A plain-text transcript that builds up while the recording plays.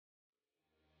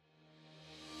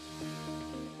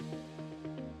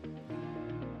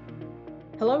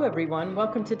Hello, everyone.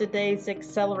 Welcome to today's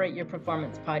Accelerate Your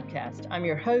Performance podcast. I'm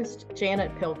your host,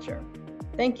 Janet Pilcher.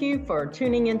 Thank you for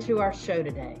tuning into our show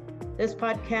today. This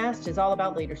podcast is all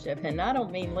about leadership, and I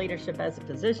don't mean leadership as a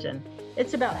position.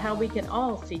 It's about how we can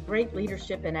all see great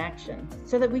leadership in action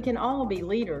so that we can all be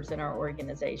leaders in our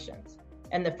organizations.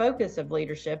 And the focus of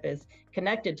leadership is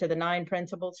connected to the 9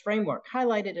 principles framework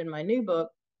highlighted in my new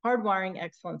book, Hardwiring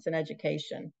Excellence in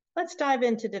Education. Let's dive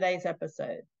into today's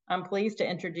episode. I'm pleased to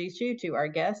introduce you to our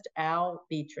guest, Al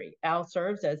Beatry. Al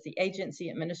serves as the Agency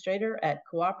Administrator at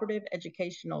Cooperative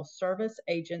Educational Service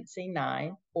Agency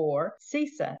 9, or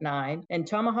CESA 9, in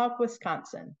Tomahawk,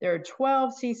 Wisconsin. There are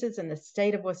 12 CESAs in the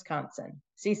state of Wisconsin.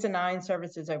 CESA 9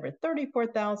 services over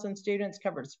 34,000 students,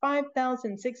 covers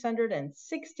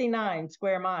 5,669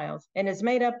 square miles, and is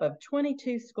made up of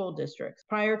 22 school districts.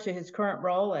 Prior to his current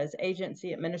role as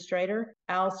Agency Administrator,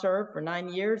 Al served for 9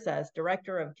 years as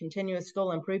Director of Continuous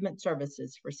School Improvement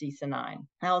Services for CESA 9.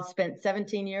 Al spent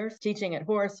 17 years teaching at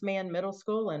Horace Mann Middle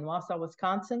School in Wausau,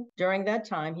 Wisconsin. During that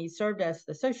time, he served as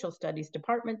the Social Studies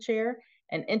Department Chair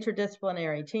and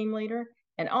Interdisciplinary Team Leader,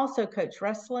 and also coached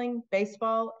wrestling,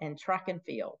 baseball, and track and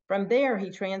field. From there, he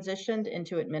transitioned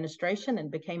into administration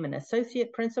and became an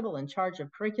associate principal in charge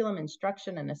of curriculum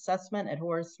instruction and assessment at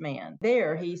Horace Mann.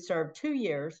 There, he served 2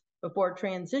 years before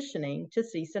transitioning to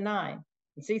CESA 9.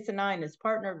 And CESA 9 has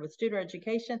partnered with Studer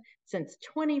Education since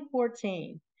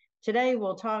 2014. Today,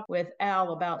 we'll talk with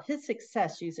Al about his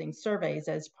success using surveys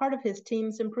as part of his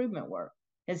team's improvement work,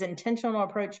 his intentional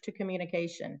approach to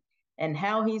communication, and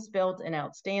how he's built an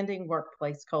outstanding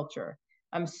workplace culture.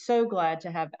 I'm so glad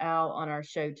to have Al on our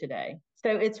show today.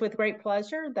 So it's with great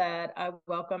pleasure that I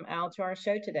welcome Al to our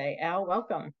show today. Al,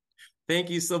 welcome. Thank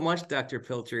you so much, Dr.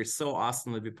 Pilcher. It's so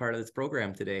awesome to be part of this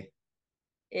program today.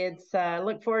 It's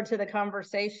look forward to the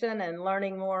conversation and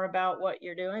learning more about what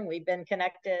you're doing. We've been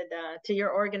connected to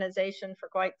your organization for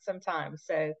quite some time.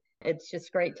 So it's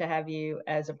just great to have you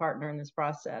as a partner in this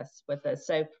process with us.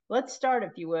 So let's start,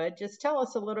 if you would. Just tell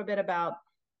us a little bit about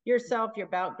yourself, your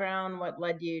background, what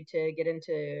led you to get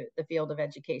into the field of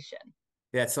education.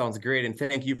 That sounds great. And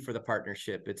thank you for the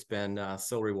partnership. It's been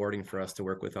so rewarding for us to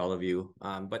work with all of you.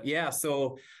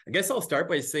 So I guess I'll start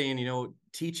by saying,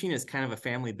 teaching is kind of a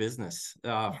family business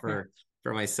for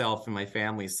myself and my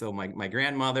family. So my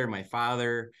grandmother, my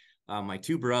father, my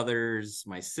 2 brothers,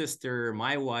 my sister,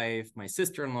 my wife, my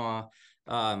sister-in-law,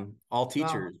 all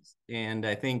teachers. Wow. And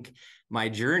I think my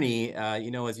journey,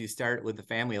 as you start with the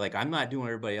family, like I'm not doing what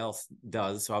everybody else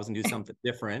does, so I was gonna do something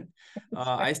different.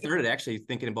 I started actually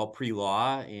thinking about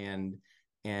pre-law and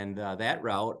that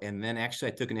route. And then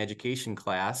actually I took an education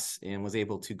class and was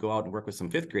able to go out and work with some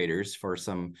 5th graders for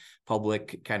some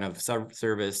public kind of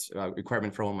service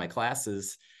requirement for one of my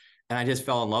classes. And I just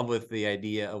fell in love with the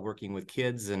idea of working with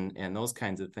kids and those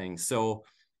kinds of things. So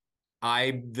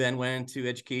I then went into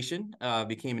education,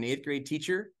 became an 8th grade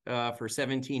teacher for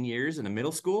 17 years in a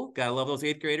middle school. Gotta love those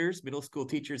 8th graders, middle school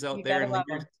teachers out there.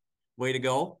 Way to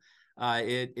go.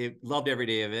 It loved every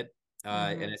day of it.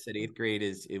 And I said 8th grade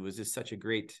it was just such a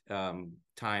great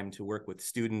time to work with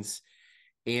students.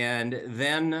 And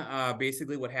then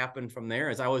basically what happened from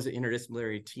there is I was an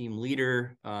interdisciplinary team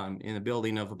leader in a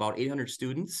building of about 800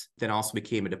 students, then also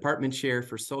became a department chair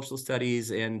for social studies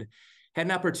and had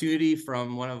an opportunity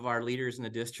from one of our leaders in the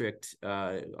district.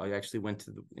 I actually went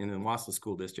in the Wausau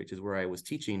School District is where I was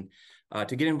teaching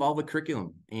to get involved with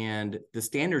curriculum and the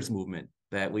standards movement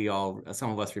that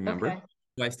some of us remember. Okay.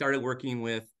 So I started working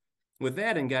with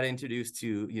that and got introduced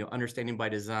to, understanding by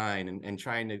design and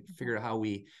trying to figure out how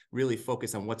we really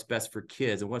focus on what's best for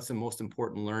kids and what's the most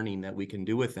important learning that we can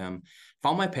do with them.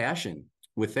 Found my passion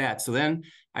with that. So then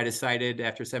I decided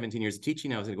after 17 years of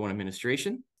teaching, I was going to go in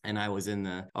administration. And I was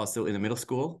also in the middle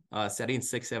school setting,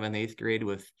 6th, 7th, 8th grade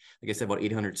with, like I said, about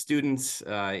 800 students.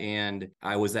 And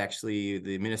I was actually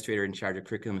the administrator in charge of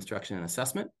curriculum instruction and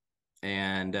assessment.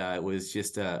 And it was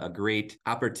just a great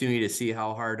opportunity to see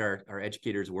how hard our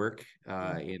educators work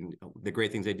and the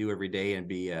great things they do every day and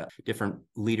be a different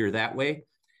leader that way.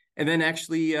 And then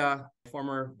actually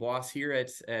former boss here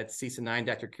at CESA 9,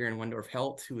 Dr. Karen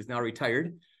Wendorf-Helt, who is now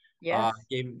retired, yes.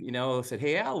 Said,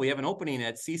 hey, Al, we have an opening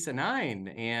at CESA 9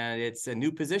 and it's a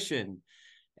new position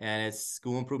and it's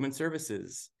school improvement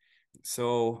services.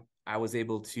 So I was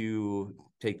able to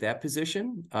take that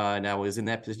position and I was in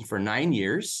that position for 9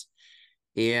 years.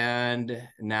 And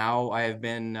now I have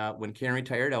been, when Karen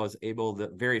retired, I was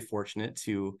very fortunate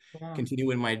to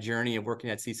continue in my journey of working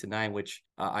at CESA 9, which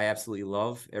I absolutely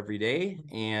love every day.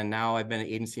 And now I've been an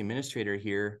agency administrator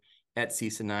here at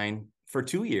CESA 9 for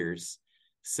 2 years.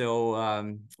 So,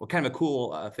 well, kind of a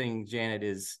cool thing, Janet,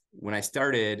 is when I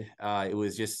started, it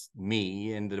was just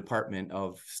me in the Department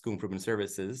of School Improvement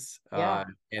Services. Yeah.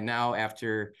 And now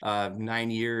after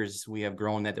 9 years, we have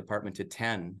grown that department to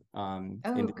 10 Oh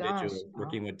gosh. individuals Oh,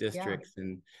 working with yeah. districts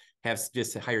and have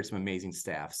just hired some amazing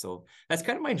staff. So that's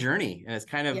kind of my journey. And it's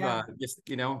kind of Yeah. just,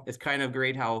 it's kind of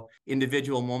great how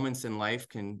individual moments in life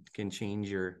can change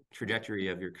your trajectory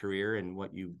of your career and what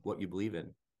you believe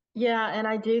in. Yeah, and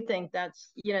I do think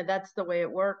that's the way it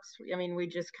works. I mean, we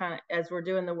just kind of, as we're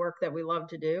doing the work that we love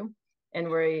to do, and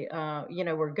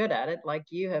we're good at it, like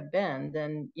you have been,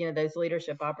 then, those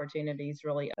leadership opportunities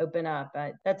really open up.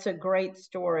 That's a great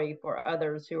story for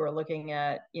others who are looking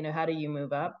at, how do you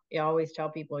move up? I always tell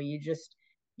people,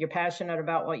 you're passionate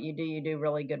about what you do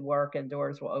really good work, and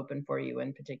doors will open for you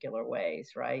in particular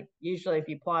ways, right? Usually if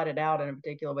you plot it out in a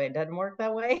particular way, it doesn't work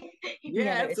that way. Yeah, It's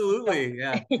just absolutely.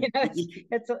 Yeah.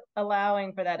 it's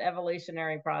allowing for that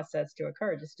evolutionary process to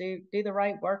occur. Just do the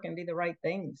right work and do the right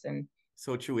things. And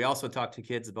So true. We also talk to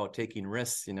kids about taking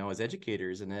risks, as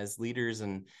educators and as leaders,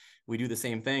 and we do the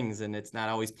same things. And it's not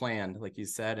always planned, like you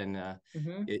said. And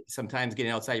mm-hmm, sometimes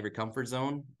getting outside of your comfort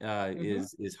zone mm-hmm.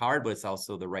 is hard, but it's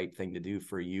also the right thing to do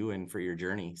for you and for your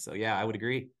journey. So yeah, I would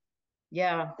agree.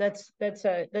 Yeah, that's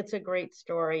a great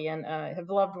story, and have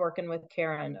loved working with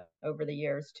Karen over the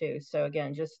years too. So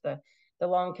again, just the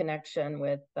long connection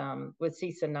with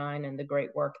CISA 9 and the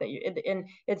great work that and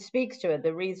it speaks to it.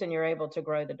 The reason you're able to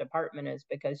grow the department is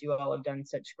because you all have done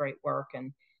such great work,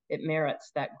 and it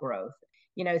merits that growth.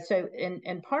 So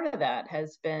and part of that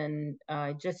has been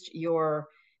just your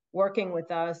working with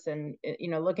us, and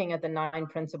looking at the 9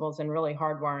 principles and really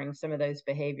hardwiring some of those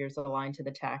behaviors aligned to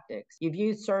the tactics. You've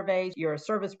used surveys. You're a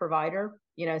service provider,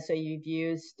 so you've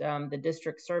used the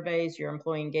district surveys, your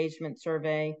employee engagement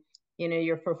survey.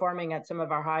 You're performing at some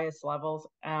of our highest levels,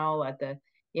 Al, at the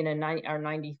our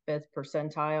 95th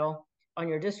percentile on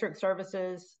your district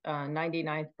services,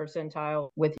 99th percentile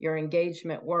with your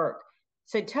engagement work.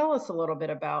 So tell us a little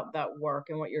bit about that work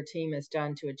and what your team has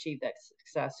done to achieve that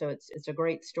success. So it's a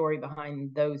great story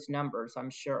behind those numbers,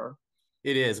 I'm sure.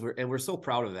 It is. We're so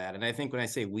proud of that. And I think when I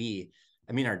say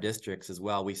I mean our districts as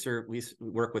well. We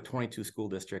work with 22 school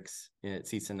districts at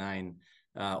CISA 9,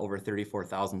 over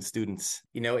 34,000 students.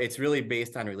 It's really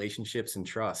based on relationships and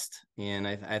trust. And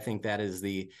I think that is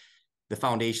the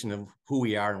foundation of who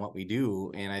we are and what we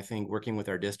do. And I think working with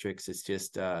our districts, it's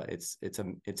just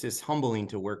it's just humbling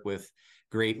to work with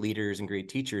great leaders and great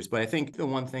teachers. But I think the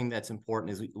one thing that's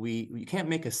important is we can't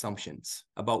make assumptions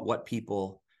about what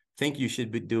people think you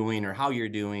should be doing or how you're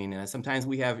doing. And sometimes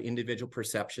we have individual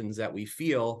perceptions that we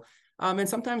feel, and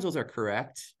sometimes those are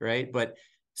correct, right? But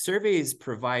surveys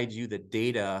provide you the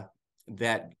data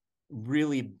that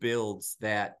really builds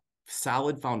that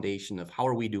solid foundation of how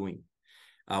are we doing,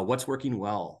 what's working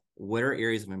well, what are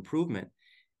areas of improvement.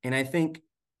 And I think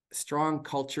strong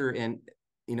culture and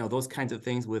those kinds of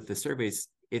things with the surveys,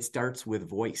 it starts with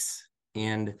voice.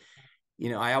 And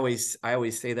I always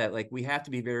say that, like, we have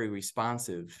to be very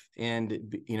responsive.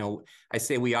 And I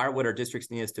say we are what our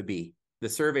districts need us to be. The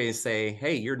surveys say,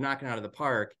 hey, you're knocking out of the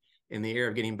park in the area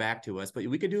of getting back to us, but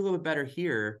we could do a little bit better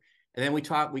here. And then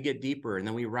we get deeper, and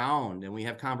then we round and we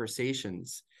have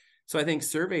conversations. So I think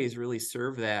surveys really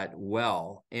serve that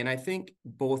well. And I think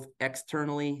both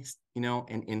externally,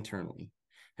 and internally,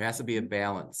 there has to be a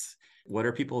balance. What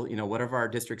are people, what are our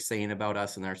districts saying about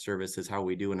us and our services, how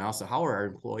we do, and also how are our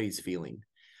employees feeling?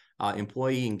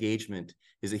 Employee engagement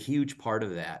is a huge part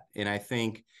of that. And I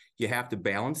think you have to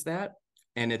balance that.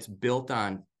 And it's built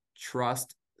on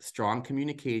trust, strong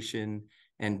communication,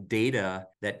 and data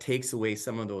that takes away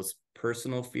some of those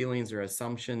personal feelings or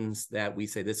assumptions that we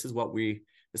say, this is what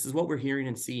we're hearing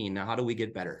and seeing. Now, how do we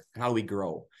get better? How do we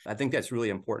grow? I think that's really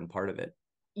important part of it.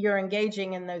 You're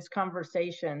engaging in those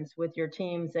conversations with your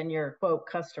teams and your quote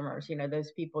customers,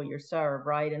 those people you serve,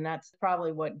 right? And that's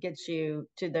probably what gets you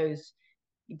to those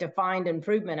defined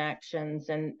improvement actions,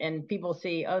 and people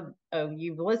see, oh,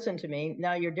 you've listened to me,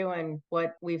 now you're doing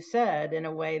what we've said in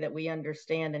a way that we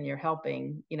understand, and you're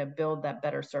helping build that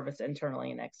better service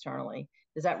internally and externally.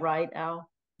 Is that right, Al?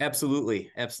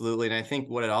 Absolutely. Absolutely. And I think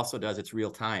what it also does, it's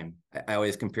real time. I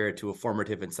always compare it to a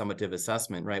formative and summative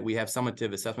assessment, right? We have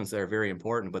summative assessments that are very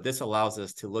important, but this allows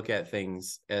us to look at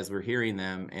things as we're hearing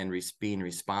them and being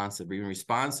responsive. Being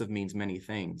responsive means many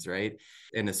things, right?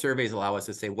 And the surveys allow us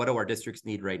to say, what do our districts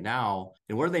need right now?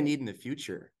 And what do they need in the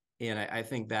future? And I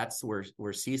think that's where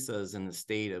CISAs in the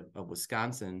state of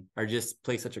Wisconsin are just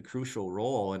play such a crucial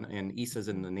role, and ESAs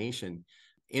in the nation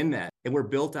in that. And we're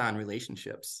built on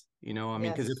relationships. I mean,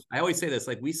 because Yes. I always say this,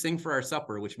 like, we sing for our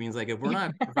supper, which means, like, if we're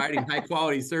not providing high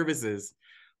quality services,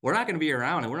 we're not going to be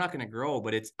around and we're not going to grow,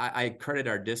 but I credit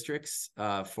our districts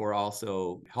for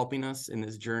also helping us in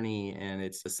this journey. And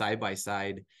it's a side by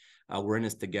side, we're in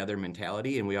this together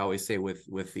mentality. And we always say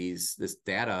with this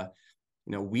data,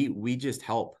 we just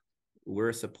help. We're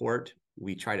a support.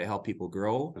 We try to help people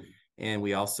grow, and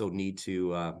we also need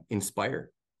to inspire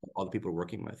all the people we're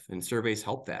working with. And surveys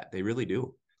help that. They really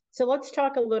do. So let's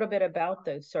talk a little bit about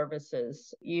those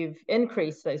services. You've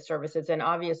increased those services, and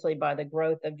obviously by the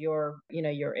growth of your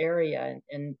area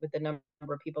and with the number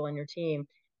of people in your team,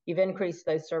 you've increased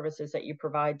those services that you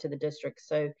provide to the district.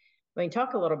 So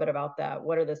talk a little bit about that.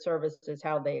 What are the services,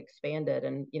 how they expanded,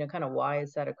 and kind of why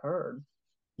has that occurred?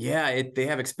 Yeah, they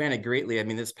have expanded greatly. I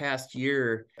mean, this past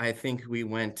year, I think we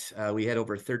had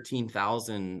over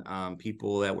 13,000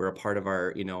 people that were a part of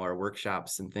our, our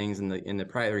workshops and things. In the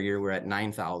prior year, we're at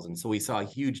 9,000. So we saw a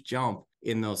huge jump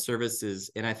in those services.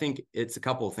 And I think it's a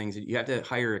couple of things. You have to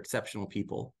hire exceptional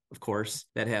people, of course,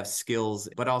 that have skills,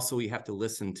 but also you have to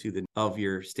listen to of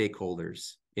your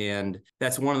stakeholders. And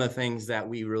that's one of the things that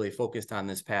we really focused on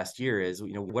this past year is,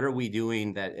 what are we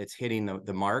doing that it's hitting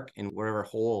the mark, and what are our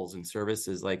holes and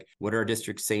services? Like, what are our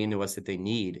districts saying to us that they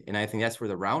need? And I think that's where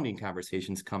the rounding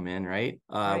conversations come in, right?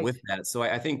 With that. So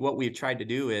I think what we've tried to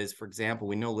do is, for example,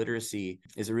 we know literacy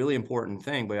is a really important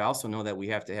thing, but I also know that we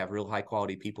have to have real high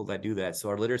quality people that do that. So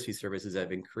our literacy services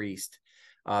have increased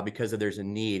because there's a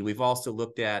need. We've also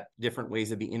looked at different ways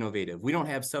to be innovative. We don't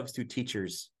have substitute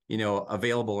teachers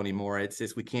available anymore. It's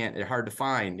just, they're hard to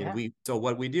find. Yeah. And so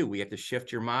what we do, we have to shift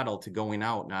your model to going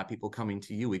out, not people coming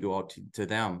to you. We go out to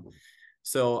them.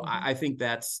 So I think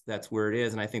that's where it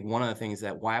is. And I think one of the things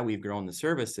that why we've grown the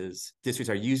services, districts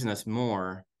are using us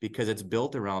more because it's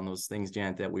built around those things,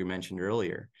 Janet, that we mentioned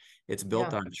earlier. It's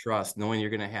built on trust, knowing you're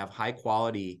going to have high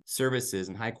quality services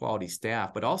and high quality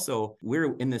staff, but also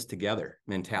we're in this together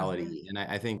mentality. And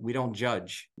I think we don't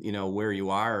judge, where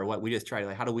you are or what. We just try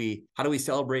to, how do we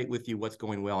celebrate with you what's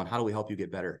going well, and how do we help you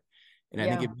get better? And I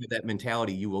think if you have that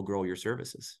mentality, you will grow your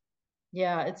services.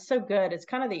 Yeah, it's so good. It's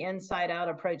kind of the inside out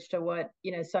approach to what,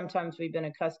 sometimes we've been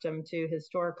accustomed to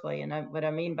historically. And what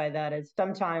I mean by that is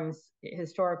sometimes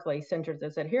historically centers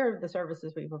have said, here are the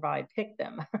services we provide, pick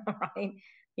them, right?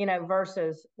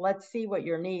 Versus let's see what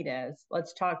your need is.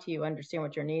 Let's talk to you, understand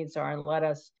what your needs are, and let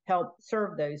us help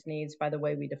serve those needs by the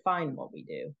way we define what we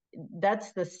do.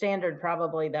 That's the standard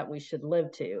probably that we should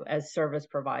live to as service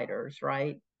providers,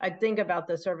 right? I think about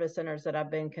the service centers that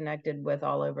I've been connected with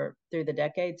all over through the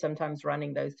decades, sometimes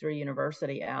running those through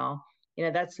university, Al.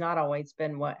 That's not always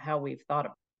been how we've thought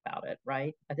about it,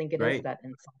 right? I think it is that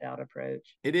inside out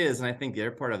approach. It is. And I think the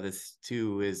other part of this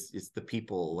too is the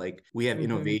people. Like, we have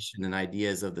innovation and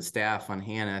ideas of the staff on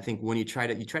hand. And I think when you try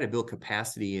to build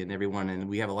capacity in everyone, and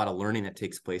we have a lot of learning that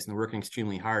takes place, and they're working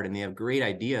extremely hard, and they have great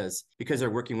ideas because they're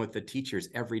working with the teachers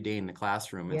every day in the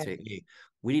classroom and say, hey,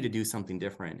 we need to do something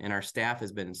different. And our staff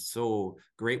has been so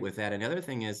great with that. And the other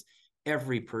thing is,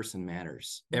 every person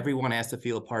matters. Everyone has to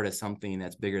feel a part of something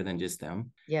that's bigger than just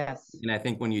them. Yes. And I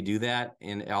think when you do that,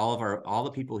 and all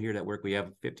the people here that work, we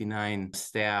have 59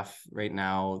 staff right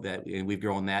now and we've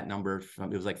grown that number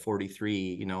from, it was like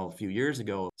 43, a few years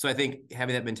ago. So I think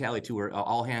having that mentality too, we're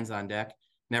all hands on deck,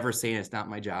 never saying it's not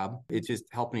my job. It's just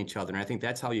helping each other. And I think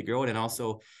that's how you grow it. And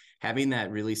also having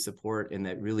that really support and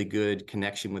that really good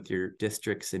connection with your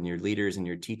districts and your leaders and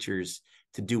your teachers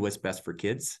to do what's best for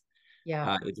kids.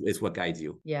 Yeah, it's what guides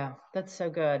you. Yeah, that's so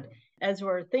good. As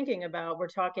we're thinking about, we're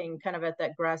talking kind of at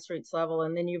that grassroots level,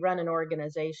 and then you run an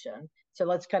organization. So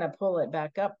let's kind of pull it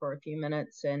back up for a few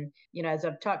minutes. And, as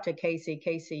I've talked to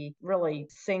Casey really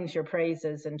sings your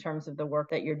praises in terms of the work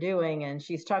that you're doing. And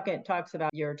talks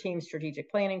about your team's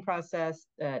strategic planning process,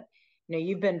 that,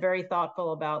 you've been very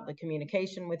thoughtful about the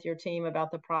communication with your team about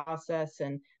the process,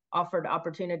 and offered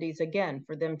opportunities again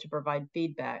for them to provide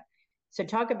feedback. So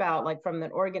talk about, like, from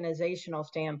an organizational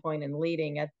standpoint and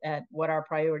leading at what our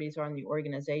priorities are in the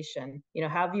organization, how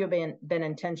have you been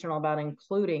intentional about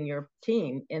including your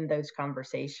team in those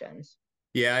conversations?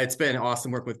 Yeah, it's been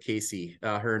awesome working with Casey.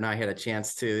 Her and I had a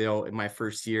chance to, in my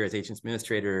first year as agents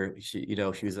administrator, she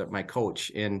was my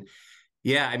coach. And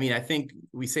yeah, I mean, I think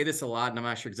we say this a lot, and I'm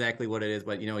not sure exactly what it is,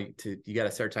 but you got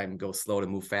to start time and go slow to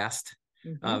move fast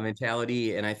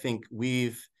mentality. And I think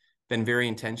we've been very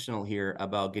intentional here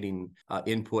about getting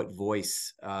input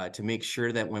voice to make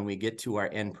sure that when we get to our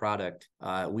end product,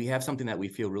 we have something that we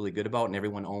feel really good about and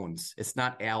everyone owns. It's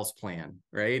not Al's plan,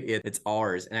 right? It's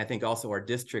ours. And I think also our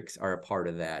districts are a part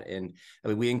of that. And I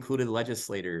mean, we included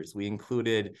legislators, we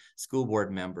included school board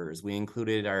members, we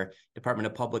included our Department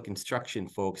of Public Instruction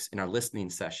folks in our listening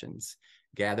sessions.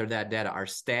 gather that data. Our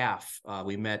staff,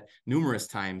 we met numerous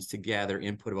times to gather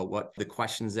input about what the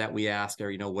questions that we ask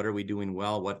are, what are we doing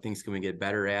well? What things can we get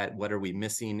better at? What are we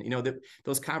missing?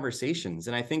 Those conversations.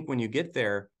 And I think when you get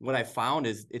there, what I found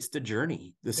is it's the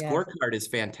journey. The Yes. scorecard is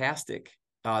fantastic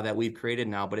that we've created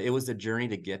now, but it was the journey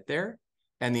to get there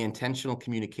and the intentional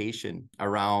communication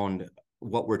around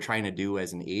what we're trying to do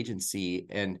as an agency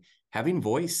and having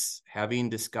voice, having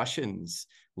discussions,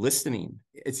 listening.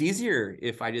 It's easier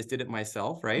if I just did it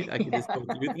myself, right? I could just go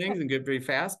through things and get pretty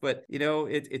fast. But,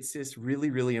 it's just really,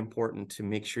 really important to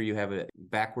make sure you have a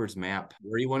backwards map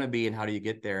where you want to be and how do you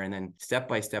get there, and then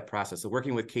step-by-step process. So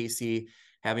working with Casey,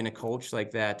 having a coach like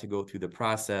that to go through the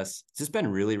process, it's just been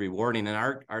really rewarding. And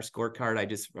our scorecard,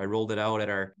 I rolled it out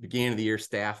at our beginning of the year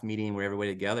staff meeting where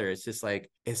everybody together. It's just like,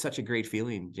 it's such a great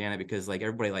feeling, Janet, because like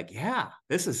everybody like,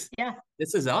 this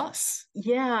is us.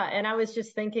 Yeah. And I was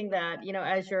just thinking that,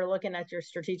 as you're looking at your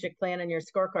strategic plan and your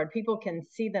scorecard, people can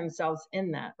see themselves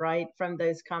in that, right? From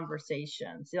those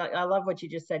conversations. I love what you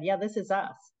just said. Yeah, this is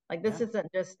us. Like, this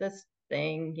isn't just this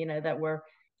thing, that we're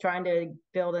trying to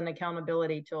build an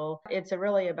accountability tool. It's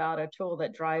really about a tool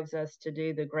that drives us to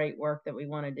do the great work that we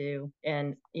want to do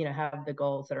and, have the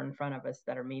goals that are in front of us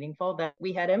that are meaningful that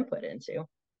we had input into.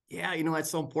 Yeah, that's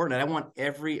so important. I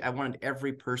wanted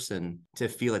every person to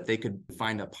feel that they could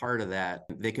find a part of that.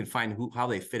 They could find how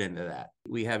they fit into that.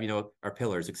 We have, our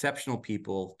pillars: exceptional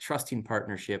people, trusting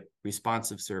partnership,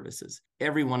 responsive services.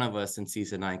 Every one of us in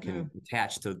CSA9 can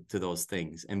attach to those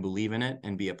things and believe in it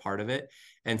and be a part of it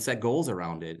and set goals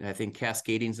around it. And I think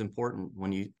cascading is important.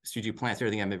 When you strategic plans,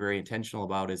 everything I'm very intentional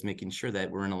about is making sure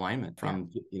that we're in alignment from,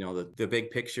 the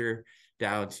big picture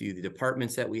down to the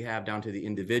departments that we have, down to the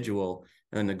individual,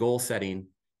 and the goal setting.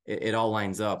 It all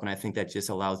lines up. And I think that just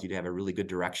allows you to have a really good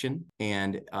direction.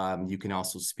 And you can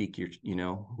also speak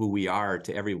who we are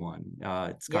to everyone.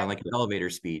 It's kind of like an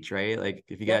elevator speech, right? Like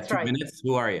if you got 2 minutes,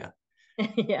 who are you?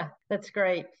 Yeah, that's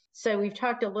great. So we've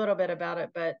talked a little bit about it,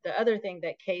 but the other thing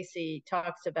that Casey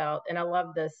talks about, and I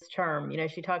love this term,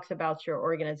 she talks about your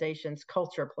organization's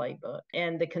culture playbook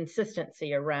and the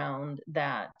consistency around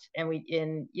that.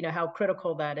 And how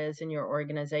critical that is in your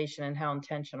organization and how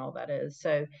intentional that is.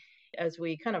 So as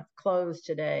we kind of close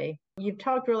today, you've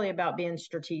talked really about being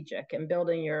strategic and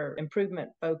building your improvement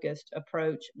focused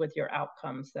approach with your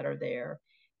outcomes that are there.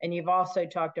 And you've also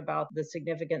talked about the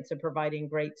significance of providing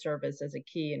great service as a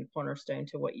key and cornerstone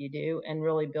to what you do and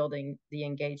really building the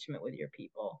engagement with your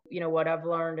people. What I've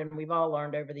learned, and we've all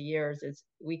learned over the years, is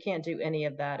we can't do any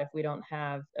of that if we don't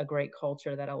have a great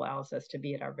culture that allows us to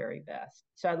be at our very best.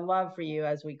 So I'd love for you,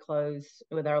 as we close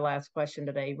with our last question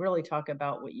today, really talk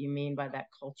about what you mean by that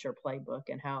culture playbook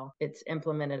and how it's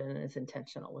implemented and is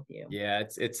intentional with you. Yeah,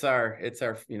 it's our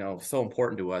so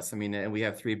important to us. I mean, and we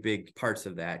have 3 big parts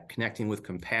of that: connecting with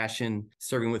compassion,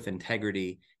 serving with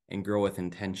integrity, and grow with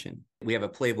intention. We have a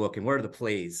playbook, and what are the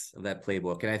plays of that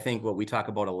playbook? And I think what we talk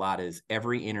about a lot is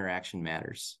every interaction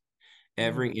matters.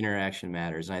 Every interaction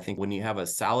matters. And I think when you have a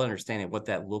solid understanding of what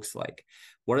that looks like,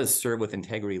 what does serve with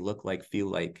integrity look like, feel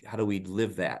like? How do we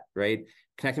live that, right?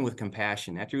 Connecting with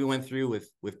compassion. After we went through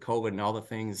with COVID and all the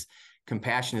things,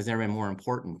 compassion has never been more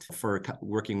important for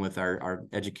working with our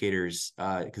educators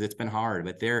because it's been hard,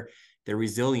 but they're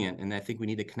resilient. And I think we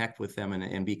need to connect with them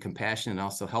and be compassionate and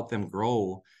also help them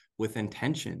grow with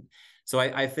intention. So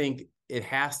I think it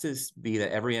has to be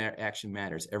that every interaction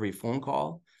matters. Every phone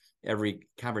call, every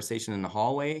conversation in the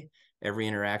hallway, every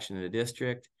interaction in the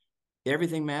district,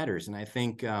 everything matters. And I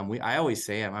think I always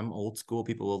say I'm old school.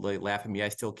 People will laugh at me. I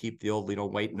still keep the old,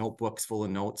 white notebooks full of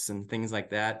notes and things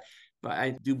like that. But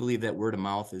I do believe that word of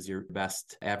mouth is your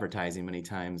best advertising many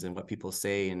times, and what people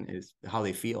say and is how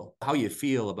they feel. How you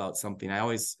feel about something.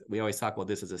 We always talk about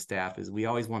this as a staff, is we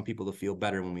always want people to feel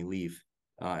better when we leave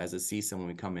as a CISA when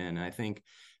we come in. And I think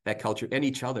that culture and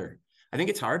each other. I think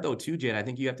it's hard though too, Jen. I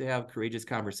think you have to have courageous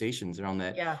conversations around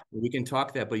that. Yeah. We can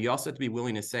talk that, but you also have to be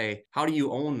willing to say, how do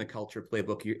you own the culture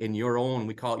playbook in your own,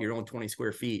 we call it your own 20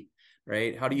 square feet,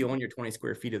 right? How do you own your 20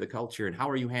 square feet of the culture, and how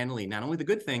are you handling not only the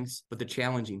good things, but the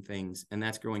challenging things? And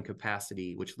that's growing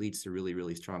capacity, which leads to really,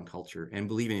 really strong culture and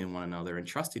believing in one another and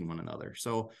trusting one another.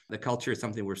 So the culture is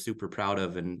something we're super proud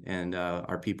of, and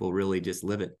our people really just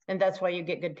live it. And that's why you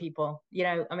get good people.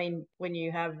 When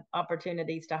you have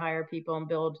opportunities to hire people and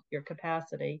build your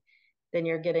capacity, then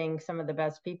you're getting some of the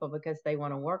best people because they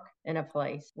want to work in a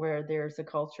place where there's a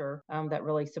culture that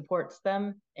really supports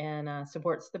them and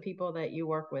supports the people that you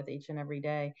work with each and every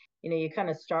day. You kind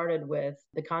of started with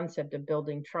the concept of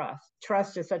building trust.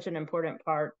 Trust is such an important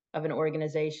part of an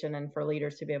organization and for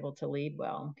leaders to be able to lead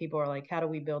well. People are like, how do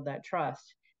we build that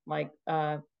trust? Like,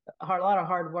 a lot of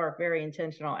hard work, very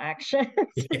intentional actions.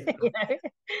 Yeah.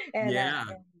 And, Yeah.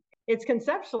 it's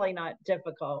conceptually not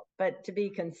difficult, but to be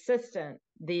consistent,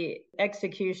 the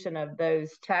execution of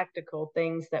those tactical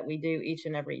things that we do each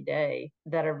and every day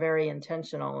that are very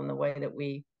intentional in the way that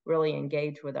we really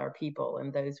engage with our people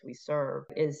and those we serve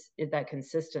is that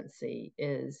consistency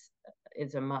is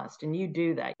a must. And you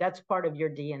do that. That's part of your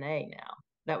DNA now.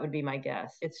 That would be my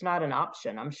guess. It's not an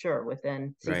option, I'm sure,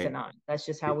 within CISA 9. That's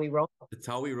just how we roll. It's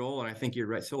how we roll. And I think you're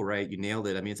right. So right. You nailed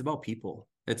it. I mean, it's about people.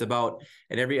 It's about,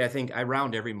 I think I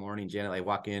round every morning, Janet, I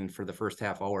walk in for the first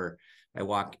half hour. I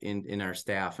walk in our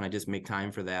staff and I just make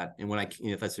time for that. And when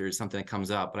if there's something that comes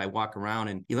up, but I walk around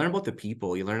and you learn about the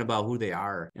people, you learn about who they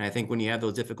are. And I think when you have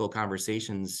those difficult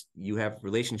conversations, you have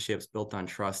relationships built on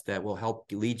trust that will help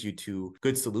lead you to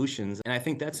good solutions. And I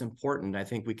think that's important. I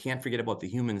think we can't forget about the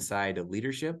human side of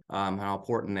leadership, how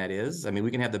important that is. I mean,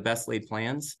 we can have the best laid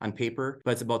plans on paper,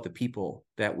 but it's about the people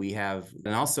that we have.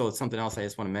 And also something else I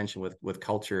just want to mention with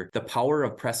culture, the power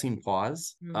of pressing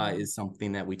pause is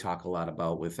something that we talk a lot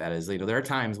about with that. Is, there are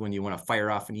times when you want to fire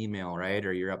off an email, right?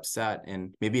 Or you're upset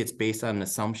and maybe it's based on an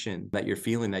assumption that you're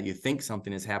feeling that you think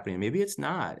something is happening. Maybe it's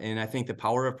not. And I think the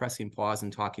power of pressing pause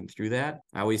and talking through that,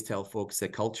 I always tell folks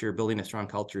that building a strong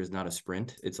culture is not a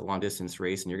sprint. It's a long distance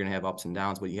race and you're going to have ups and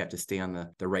downs, but you have to stay on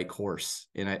the right course.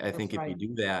 And I think if you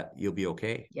do that, you'll be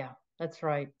okay. Yeah. That's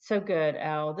right. So good,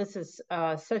 Al. This is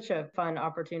such a fun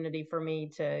opportunity for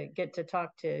me to get to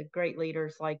talk to great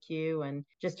leaders like you and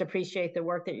just appreciate the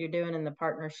work that you're doing and the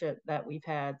partnership that we've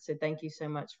had. So thank you so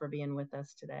much for being with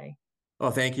us today. Oh,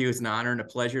 thank you. It's an honor and a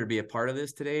pleasure to be a part of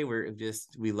this today.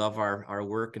 We love our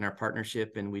work and our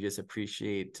partnership, and we just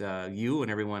appreciate you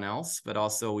and everyone else, but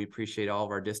also we appreciate all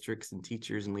of our districts and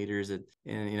teachers and leaders in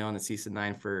the CISA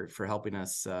 9 for helping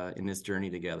us in this journey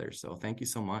together. So thank you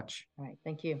so much. All right.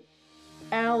 Thank you.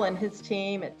 Al and his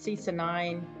team at CISA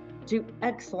 9 do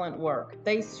excellent work.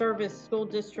 They service school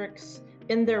districts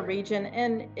in their region,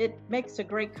 and it makes a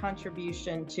great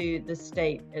contribution to the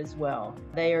state as well.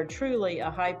 They are truly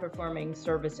a high-performing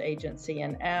service agency,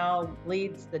 and Al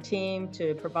leads the team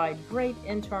to provide great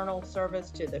internal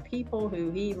service to the people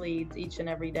who he leads each and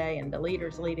every day and the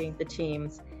leaders leading the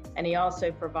teams. And he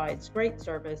also provides great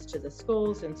service to the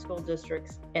schools and school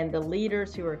districts and the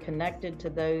leaders who are connected to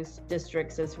those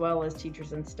districts, as well as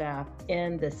teachers and staff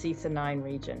in the CISA 9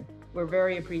 region. We're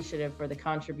very appreciative for the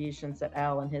contributions that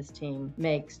Al and his team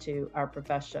makes to our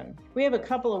profession. We have a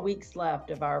couple of weeks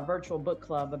left of our virtual book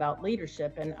club about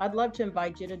leadership, and I'd love to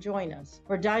invite you to join us.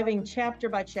 We're diving chapter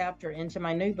by chapter into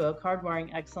my new book,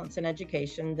 Hardwiring Excellence in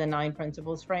Education, the 9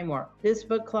 Principles Framework. This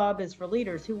book club is for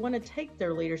leaders who want to take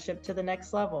their leadership to the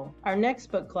next level. Our next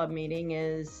book club meeting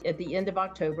is at the end of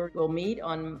October. We'll meet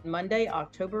on Monday,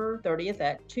 October 30th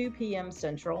at 2 p.m.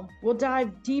 Central. We'll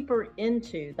dive deeper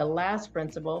into the last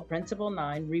principle, Principle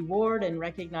 9, reward and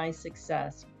recognize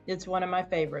success. It's one of my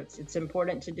favorites. It's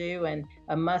important to do and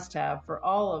a must-have for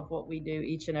all of what we do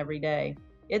each and every day.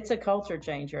 It's a culture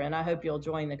changer, and I hope you'll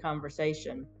join the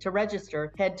conversation. To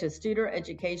register, head to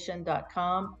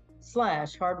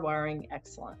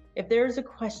studereducation.com/hardwiringexcellent. If there's a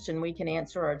question we can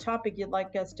answer or a topic you'd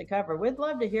like us to cover, we'd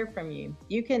love to hear from you.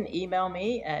 You can email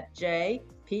me at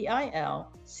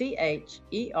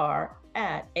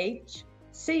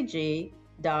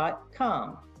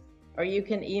jpilcher@hcg.com. Or you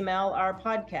can email our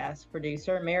podcast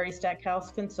producer, Mary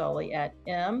Stackhouse Consoli, at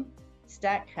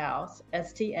mstackhouse,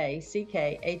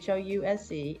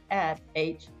 STACKHOUSE,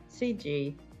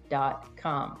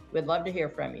 @hcg.com. We'd love to hear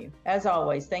from you. As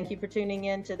always, thank you for tuning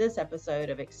in to this episode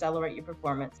of Accelerate Your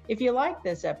Performance. If you like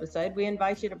this episode, we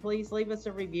invite you to please leave us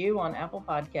a review on Apple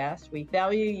Podcasts. We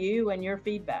value you and your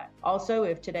feedback. Also,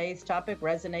 if today's topic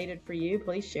resonated for you,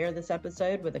 please share this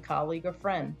episode with a colleague or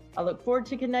friend. I look forward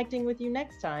to connecting with you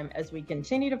next time as we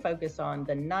continue to focus on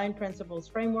the 9 Principles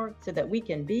Framework so that we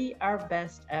can be our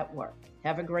best at work.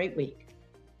 Have a great week.